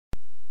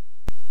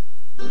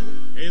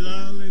Hey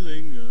lolly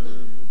linga,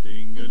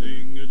 dinga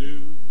dinga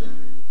doo,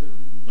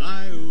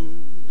 bye-oo,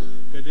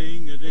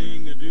 ka-dinga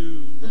dinga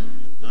doo.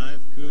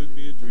 Life could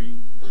be a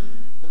dream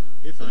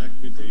if I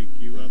could take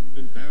you up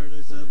in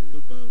paradise up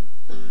above.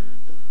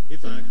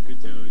 If I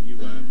could tell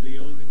you I'm the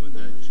only one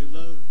that you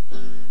love.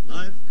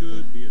 Life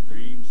could be a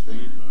dream,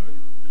 sweetheart.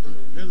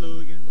 Hello, hello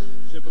again,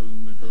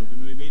 shaboom, and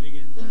hoping we meet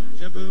again.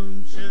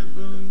 Shaboom,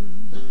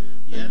 shaboom,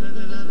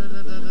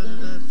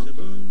 ya-da-da-da-da-da-da-da-da,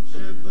 shaboom,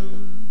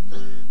 shaboom,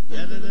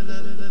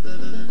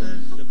 ya-da-da-da-da-da-da-da,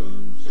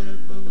 shaboom,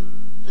 shaboom,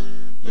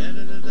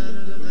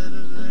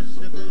 ya-da-da-da-da-da-da-da,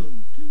 shaboom.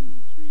 2,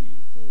 3,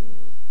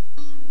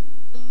 4.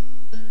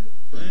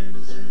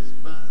 26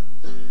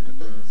 miles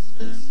across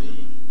the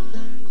sea,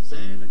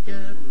 Santa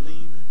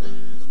Catalina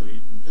is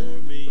waiting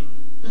for me.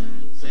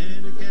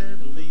 Santa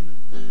Catalina,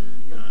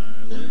 the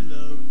island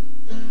of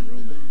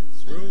romance,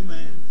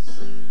 romance,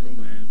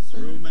 romance,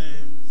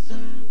 romance.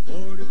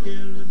 40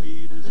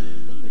 kilometers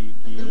in a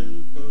leaky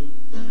old boat,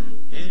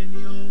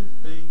 any old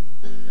thing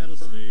that'll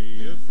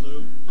stay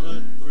afloat.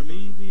 But for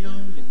me the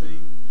only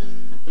thing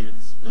that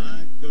gets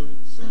my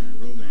goats,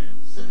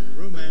 romance,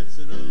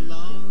 romancing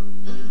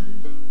along.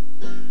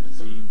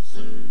 Seems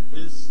so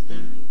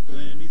distant,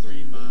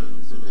 23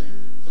 miles away,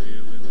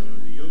 sailing o'er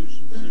the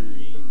ocean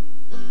serene.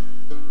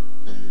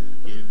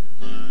 Give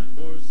my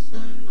horse,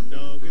 my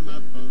dog, and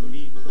my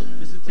pony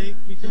just to take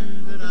me to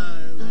that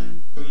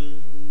island queen.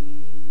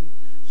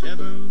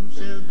 Shaboom,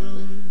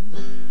 shaboom,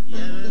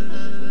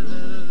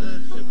 ya-da-da-da-da-da-da,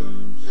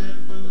 shaboom,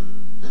 shaboom,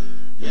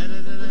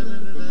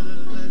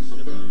 ya-da-da-da-da-da-da,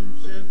 shaboom,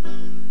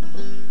 shaboom,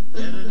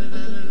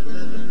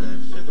 ya-da-da-da-da-da-da,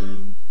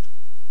 shaboom,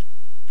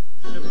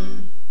 shaboom.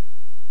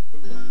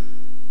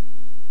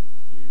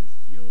 If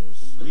your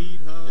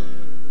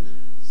sweetheart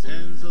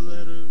sends a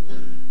letter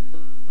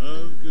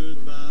of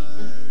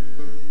goodbye,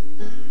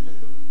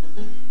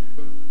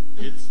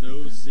 it's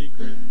no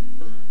secret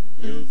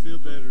you'll feel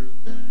better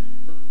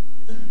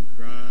if you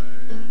cry.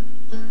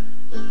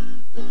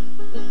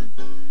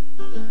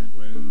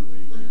 When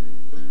waking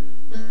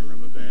from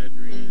a bad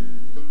dream,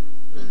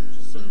 don't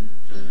you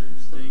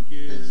sometimes think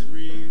it's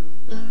real?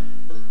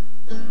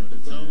 But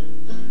it's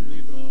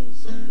only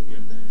false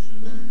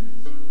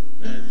emotions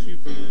that you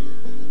feel.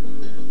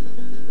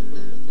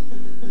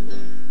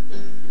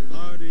 Your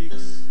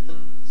heartaches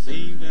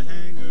seem to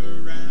hang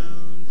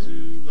around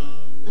too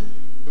long,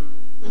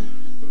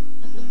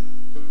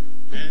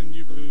 and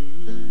your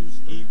blues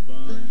keep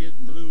on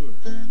getting bluer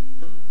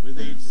with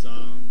each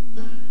song.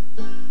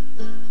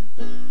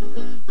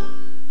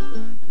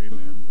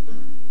 Remember,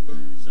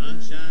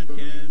 sunshine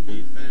can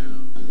be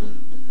found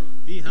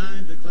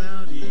behind the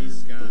cloudy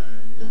sky.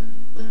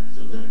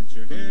 So let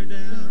your hair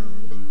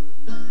down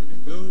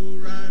and go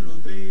right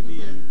on,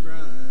 baby, and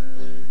cry.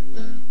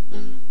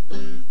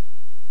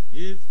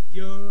 If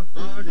your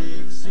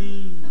heartaches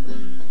seem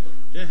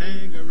to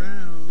hang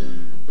around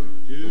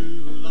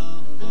too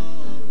long,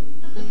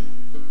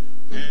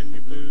 and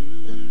your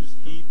blues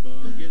keep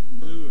on getting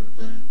bluer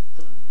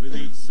with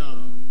each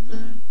song,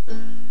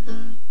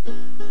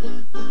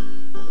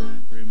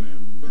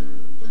 remember,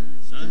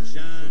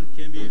 sunshine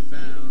can be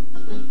found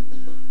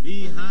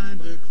behind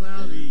the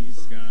cloudy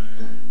sky.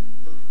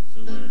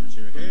 So let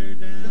your hair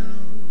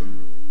down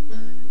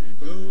and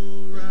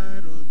go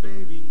right on,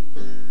 baby,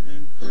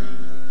 and cry.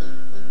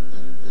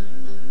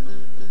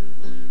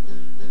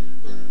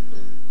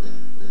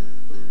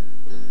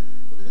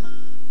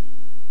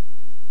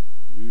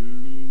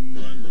 Blue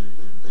Monday,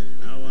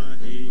 how I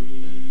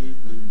hate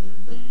Blue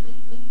Monday.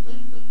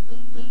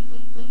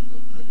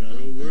 I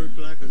gotta work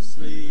like a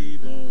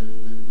slave all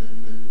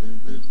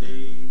the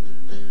day.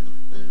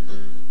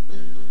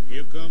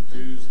 Here come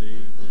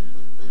Tuesday,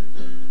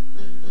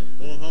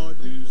 oh hard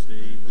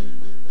Tuesday.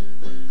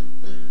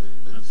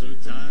 I'm so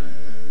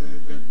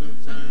tired, got no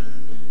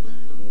time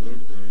for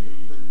play.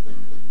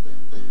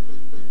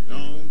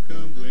 Long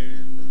come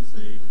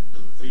Wednesday,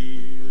 I'm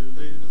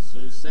feeling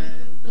so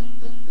sad.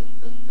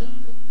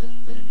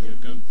 And here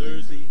come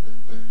Thursday,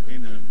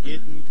 and I'm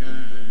getting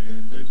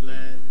kinda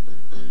glad.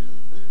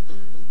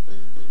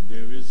 And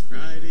there is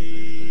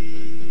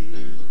Friday,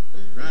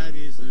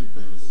 Friday's the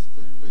best,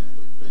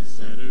 and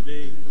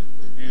Saturday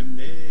and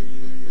next.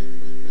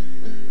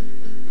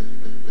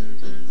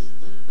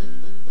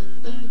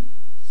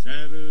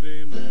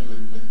 Saturday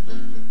morning,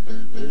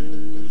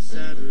 oh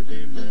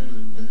Saturday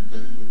morning,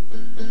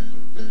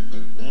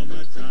 all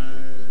my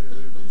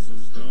tiredness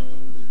is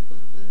gone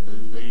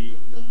away.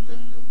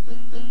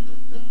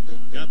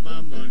 Got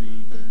my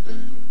money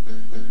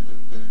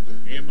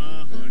and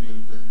my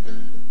honey,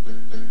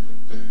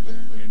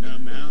 and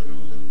I'm out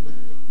on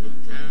the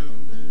town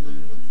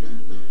to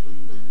play.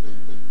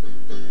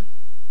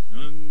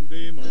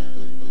 Sunday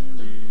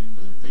morning,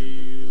 I'm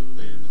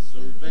feeling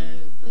so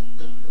bad,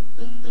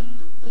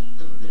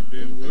 but it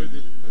been worth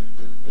it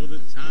for the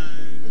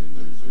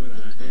times what I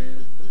had.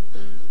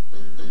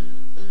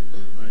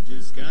 I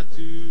just got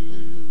to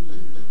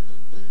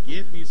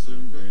get me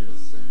some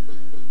rest,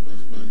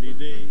 'cause Monday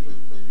day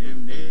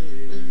and next.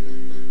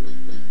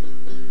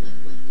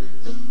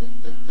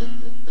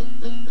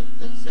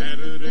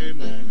 Saturday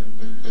morning,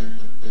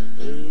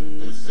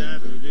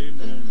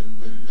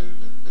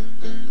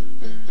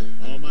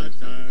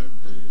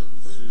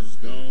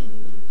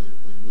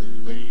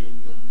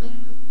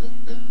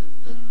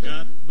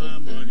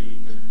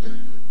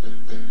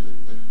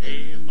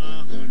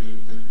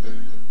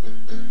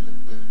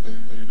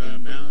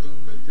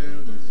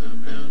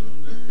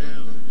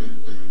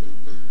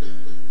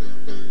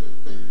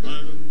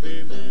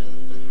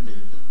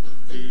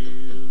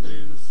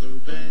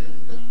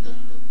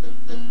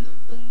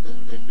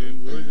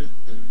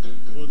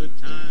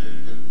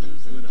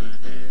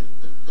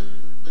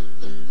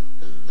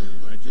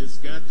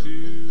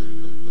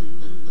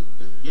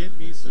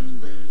 me some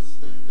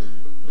rest.